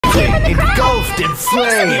engulfed in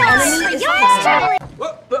flames.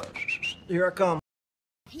 Here I come.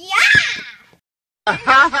 Yeah!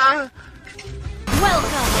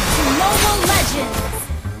 Welcome to Mobile Legends!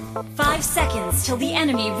 5 seconds till the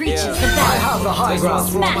enemy reaches the I battlefield. have the high ground.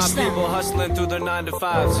 Smash them! People hustling through their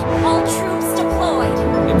 9-to-5s. All troops deployed.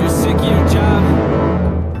 If you're sick of your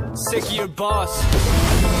job, sick of your boss,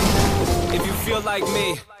 if you feel like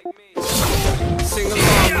me, sing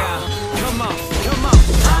along now. Come on, come on.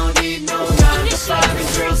 I don't need no 9-to-5 and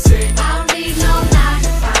girls sing. I don't need no 9 to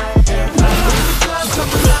 5. Everybody in the club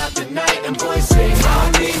come alive tonight and boys sing. I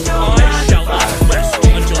don't need no 9 to 5.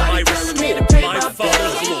 Until I restore my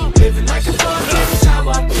father's glory. Living like a boss, that's how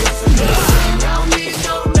I feel. So just sing. I don't need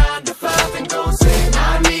no 9 to 5 and go sing. I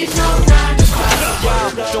need no 9 to 5.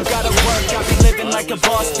 Wow, don't gotta work, I be living like a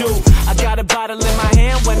boss do. I got a bottle in my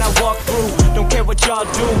hand when I walk through. Don't care what y'all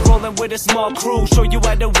do, rolling with a small crew. Show you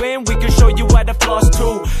how to win, we can show you how to floss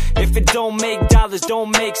too. If it don't make dollars,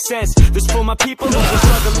 don't make sense. This for my people who are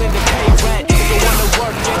struggling to pay rent. They wanna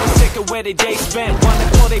work, getting sick of where they day spent.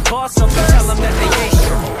 Wanna call they boss up and tell them that they ain't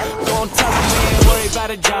sure. Don't tell them we ain't worried about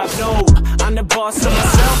a job, no. I'm the boss of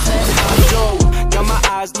myself, and I'm Joe. Got my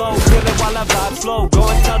eyes low, feel it while I vibe slow. Go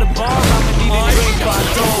and tell the bar I'ma need a drink by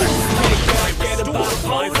dough. Take that, get about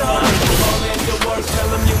hold up. Call in to work, tell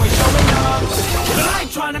them you ain't showing up. Cause I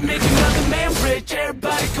ain't trying to make another man rich.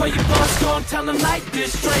 Everybody call you boss, go and tell them like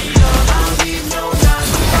this straight up. I don't need no 9 to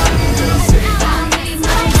 5, girls sing. I don't need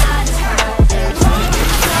no 9 to 5. Everybody in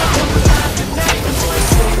the club, come alive tonight and boys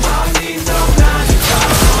sing. I don't need no 9 to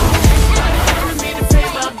 5. Everybody telling me to pay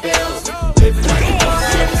my bills. Living like a boss,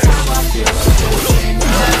 that's how I feel. So just sing.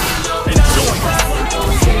 I don't need no 9 to 5 and go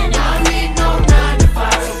sing. I don't need no 9 to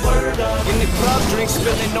 5. So word up. In the club, drink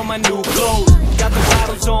spilling on my new clothes. Got the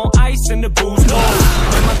bottles on ice and the booze low.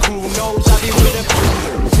 And my crew knows I be with a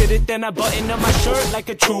crew. Hit it, then I button up my shirt like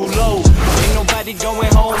a true low. Ain't nobody going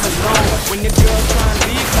home alone. When your girl trying to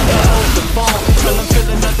leave, you hold the phone. Tell them fill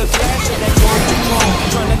another glass of that gold Patron.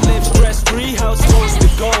 Trying to live stress-free, how it's supposed to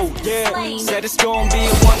go. Yeah, said it's gonna be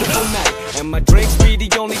a wonderful night. And my drinks be the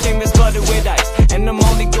only thing that's flooded with ice. And I'm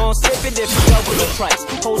only gonna sip it if you double the price.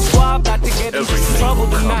 Whole squad about to get into some trouble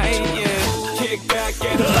tonight. Yeah, kick back,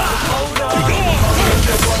 get a little hold up.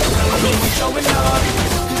 Showing up.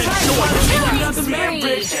 I don't wanna make another man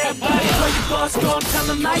rich. Everybody call you boss, go and tell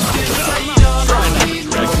them like this. Straight up. I don't need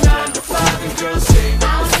no 9 to 5 and girls sing. I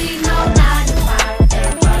don't need no 9 to 5.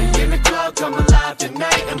 Everybody in the club come alive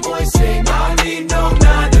tonight and boys sing. I don't need no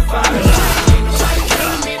 9 to 5. Ain't nobody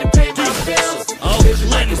telling me to pay my bills. Living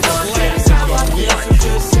like a boss, that's how I feel. So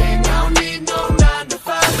just sing. I don't need no 9 to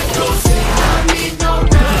 5 and girls sing. I don't need no 9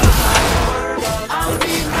 to 5. Word up. I don't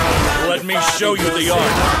need no 9 to 5. Let me show you the art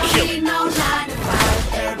of killing. No 9 to 5.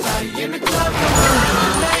 Everybody in the club come alive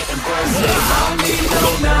tonight and boys sing. I don't need no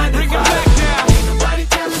 9 to 5. Ain't nobody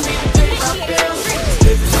telling me to pay my bills.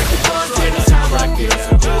 Living like a boss, that's how I feel.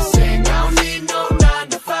 So just sing. I don't need no 9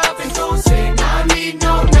 to 5 and go sing. I need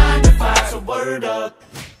no 9 to 5. So word up.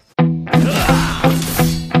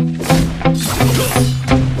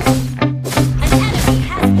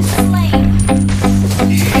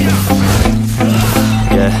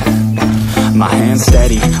 My hands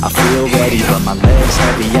steady, I feel ready, but my legs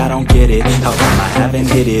heavy, I don't get it. How come I haven't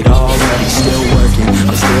hit it already? Still working,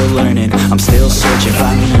 I'm still learning, I'm still searching.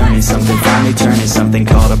 Finally earning something, finally turning something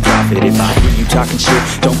called a profit. If I hear you talking shit,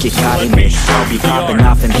 don't get caught in it. I'll be popping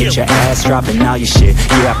off and hit your ass, dropping all your shit.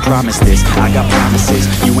 Yeah, I promise this, I got promises.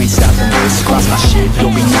 You ain't stopping this, cross my shit,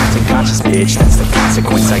 you'll be knocked unconscious, bitch. That's the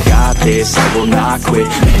consequence, I got this, I will not quit.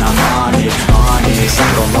 And I'm on it, honest,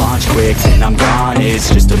 I'm gonna launch quick, and I'm gone.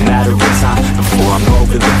 It's just a matter of time before I'm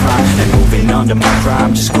over the prime and moving under my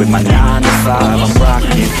prime. Just quit my 9 to 5, I'm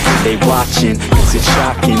rocking. They watching, cause it's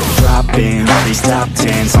shocking. Dropping all these top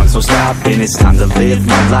 10 songs, no stopping. It's time to live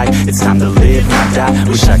my life, it's time to live, not die.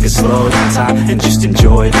 Wish I could slow down time and just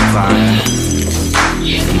enjoy the climb.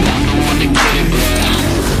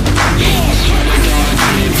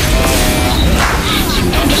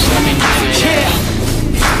 Yeah,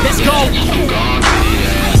 let's go.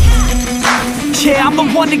 Yeah, I'm the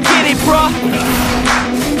one to get it, bruh.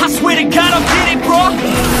 I swear to God I'll get it, bruh.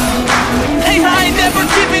 Hey, I ain't never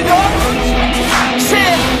giving up.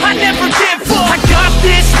 Yeah, I never give up. I got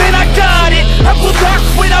this, man, I got it. I will not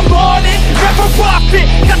quit, I'm on it. Never rock it.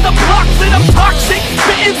 Got the block lit, I'm toxic.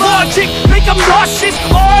 Spitting logic, make them nauseous.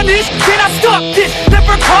 Honest, can I stop this?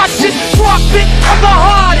 Never cautious, drop it. I'm the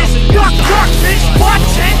hardest. Knock, knock, bitch,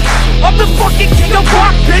 watch it. I'm the fucking king of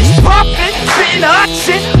rock, bitch. Poppin', spitting hot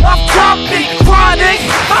shit. I'm topic, chronic.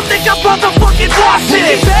 I think I'm motherfucking lost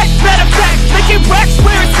it. Back, matter of fact, making racks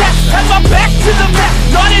where it's at. Have my back to the mat,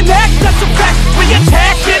 not an act, that's a fact. We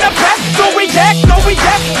attack in a back.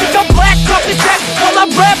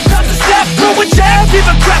 a jab, give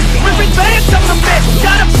a crap. Rip advance, I'm the man.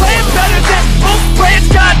 Got a plan better than most brands.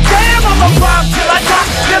 Goddamn, I'ma rhyme till I die.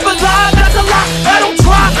 Never lie, that's a lie. I don't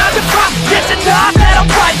try, I defy. Get to die, that I'm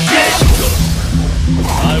right, yeah.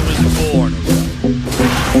 I was born.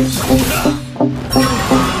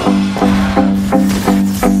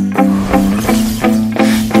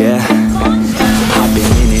 Yeah, I've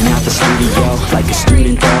been in and out the studio like a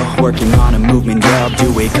student though, working on a movement, yeah, I'll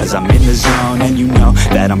do it cause I'm in the zone. And you know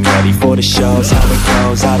that I'm ready for the shows. How it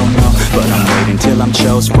goes, I don't know, but I'm waiting till I'm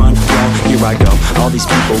chose. Front row, here I go. All these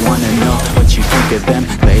people wanna know what you think of them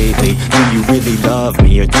lately. Do you really love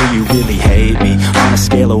me or do you really hate me? On a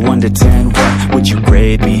scale of 1 to 10, what would you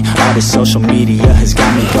grade me? All this social media has got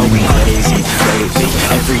me going crazy lately.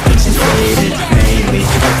 Everything's inflated, mainly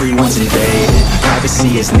everyone's invaded.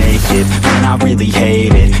 Privacy is naked, man, I really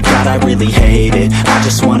hate it. God, I really hate it. I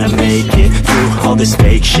just wanna make it through all this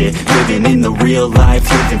fake shit. Living in the real life,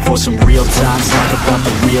 looking for some real time. Talk about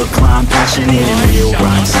the real climb, passionate and real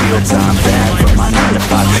rhymes. Steal time, bad from my 9 to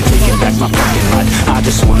 5. Taking back my fucking life, I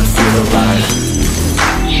just wanna feel alive.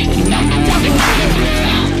 And I'm the one to get it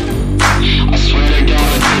real. I swear to God,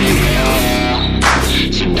 I did it real.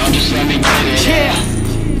 So don't just let me get it. Yeah,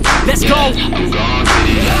 let's go. I'm gonna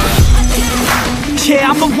get it. Yeah,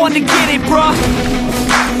 I'm the one to get it, bruh.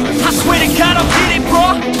 I swear to God, I'll get it,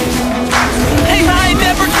 bruh. Hey, I ain't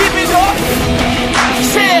never giving up.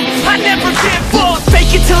 Yeah, I never give up.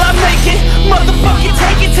 Fake it till I make it. Motherfucking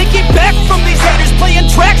take it back from these haters. Playing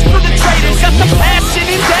tracks for the traitors. Got the passion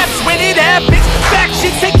and that's when it happens.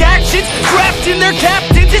 Factions take actions, drafting their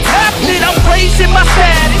captains. It's happening, I'm raising my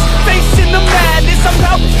status. Facing the madness, I'm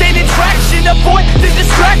out gaining traction. Avoid the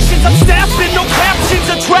distractions, I'm snapping, no captions.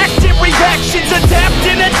 Attracting reactions,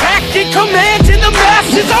 adapting, attacking, commanding the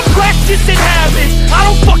masses. I'm practicing habits, I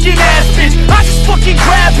don't fucking ask it, I just fucking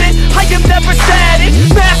grab it. I am never static,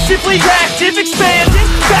 massively active, expanding,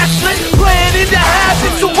 backslid, planning to have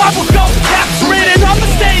it. So I will go capture it and I'ma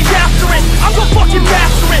stay after it. I'm gonna fucking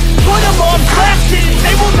master it, put them on blast it.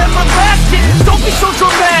 They will never last it, don't be so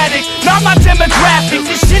dramatic. Not my demographic,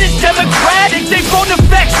 this shit is democratic. They